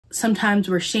sometimes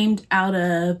we're shamed out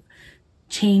of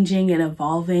changing and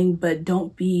evolving, but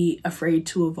don't be afraid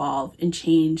to evolve and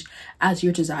change as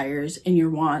your desires and your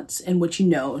wants and what you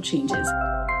know changes.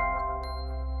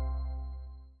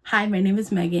 Hi, my name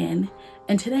is Megan,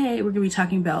 and today we're going to be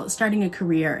talking about starting a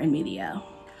career in media.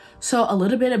 So a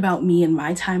little bit about me and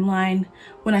my timeline.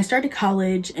 When I started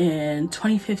college in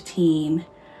 2015,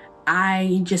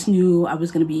 I just knew I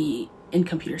was going to be in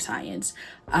computer science.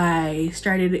 I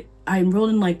enrolled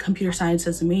in like computer science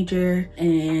as a major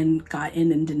and got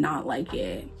in and did not like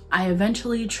it. I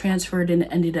eventually transferred and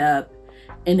ended up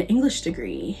in an English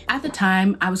degree. At the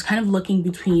time, I was kind of looking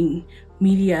between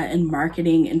media and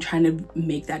marketing and trying to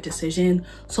make that decision.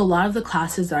 So a lot of the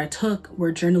classes that I took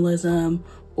were journalism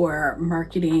or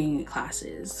marketing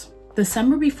classes. The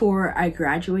summer before I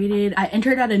graduated, I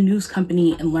entered at a news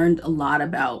company and learned a lot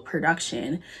about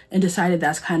production and decided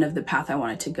that's kind of the path I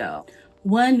wanted to go.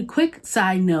 One quick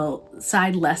side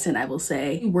lesson, I will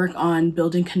say, work on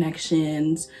building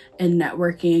connections and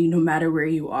networking no matter where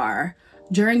you are.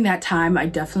 During that time, I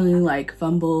definitely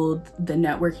fumbled the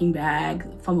networking bag,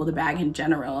 fumbled the bag in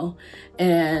general.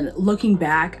 And looking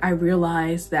back, I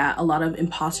realized that a lot of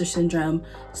imposter syndrome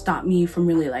stopped me from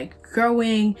really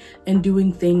growing and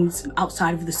doing things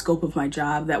outside of the scope of my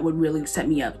job that would really set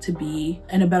me up to be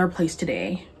in a better place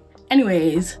today.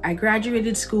 Anyways, I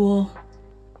graduated school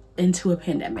into a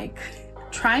pandemic.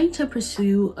 Trying to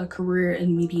pursue a career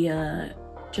in media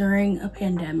during a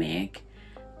pandemic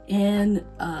in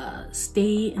a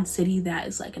state and city that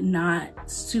is not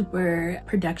super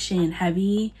production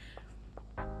heavy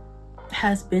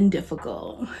has been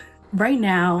difficult. Right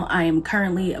now, I am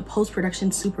currently a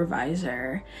post-production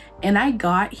supervisor, and I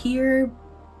got here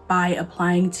by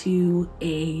applying to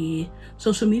a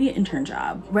social media intern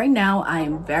job. Right now, I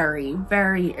am very,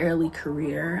 very early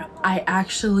career. I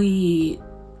actually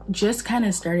just kind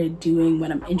of started doing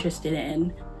what I'm interested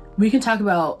in. We can talk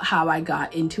about how I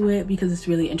got into it because it's a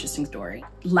really interesting story.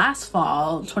 Last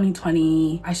fall,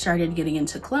 2020, I started getting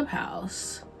into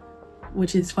Clubhouse,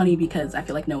 which is funny because I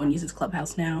feel like no one uses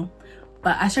Clubhouse now.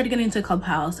 But I started getting into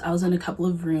Clubhouse. I was in a couple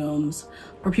of rooms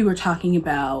where people were talking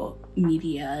about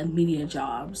media and media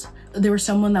jobs. There was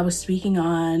someone that was speaking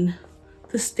on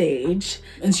the stage,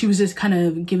 and she was just kind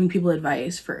of giving people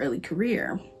advice for early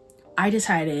career. I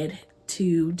decided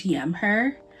to DM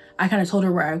her. I kind of told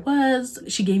her where I was.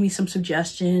 She gave me some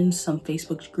suggestions, some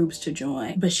Facebook groups to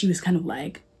join, but she was kind of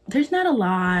like, there's not a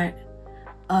lot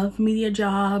of media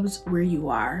jobs where you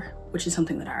are, which is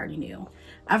something that I already knew.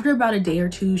 After about a day or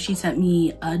two, she sent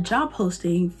me a job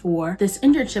posting for this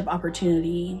internship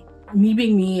opportunity. Me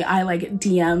being me, I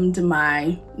DM'd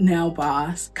my now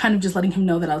boss, kind of just letting him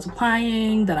know that I was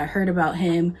applying, that I heard about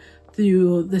him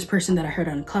through this person that I heard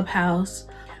on Clubhouse.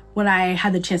 When I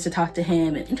had the chance to talk to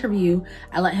him and interview,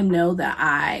 I let him know that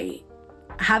I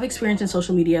have experience in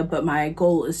social media, but my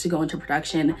goal is to go into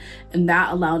production, and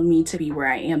that allowed me to be where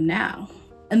I am now.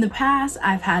 In the past,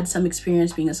 I've had some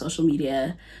experience being a social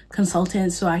media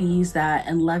consultant, so I used that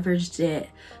and leveraged it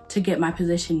to get my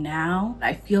position now.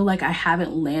 I feel like I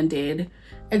haven't landed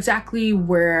exactly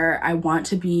where I want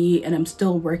to be, and I'm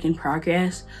still a work in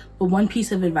progress. But one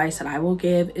piece of advice that I will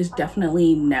give is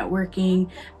definitely networking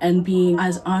and being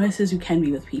as honest as you can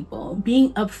be with people.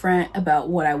 Being upfront about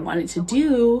what I wanted to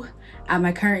do at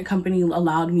my current company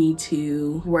allowed me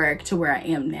to work to where I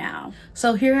am now.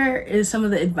 So here is some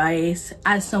of the advice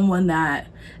as someone that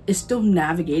is still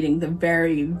navigating the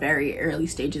very, very early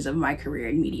stages of my career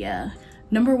in media.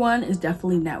 Number one is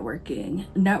definitely networking.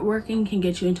 Networking can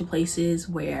get you into places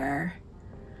where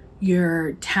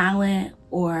your talent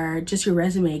or just your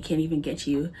resume can't even get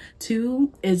you.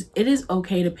 Two is it is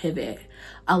okay to pivot.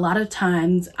 A lot of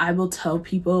times I will tell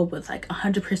people with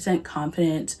 100%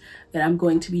 confidence that I'm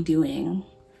going to be doing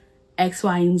X,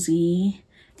 Y, and Z.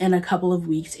 In a couple of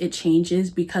weeks, it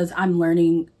changes because I'm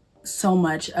learning so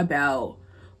much about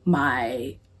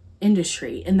my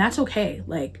industry, and that's okay.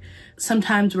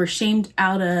 Sometimes we're shamed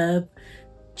out of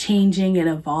changing and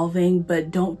evolving, but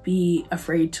don't be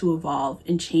afraid to evolve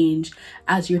and change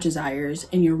as your desires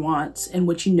and your wants and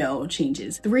what you know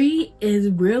changes. Three is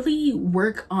really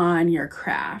work on your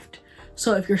craft.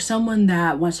 So if you're someone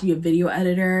that wants to be a video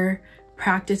editor,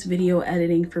 practice video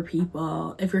editing for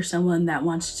people. If you're someone that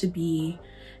wants to be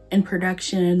in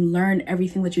production, learn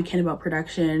everything that you can about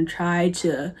production, try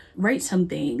to write some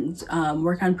things,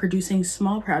 work on producing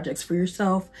small projects for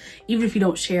yourself. Even if you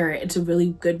don't share it, it's a really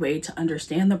good way to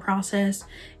understand the process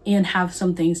and have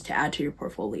some things to add to your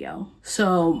portfolio.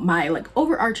 So my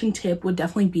overarching tip would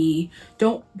definitely be,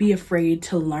 don't be afraid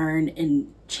to learn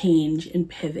and change and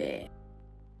pivot.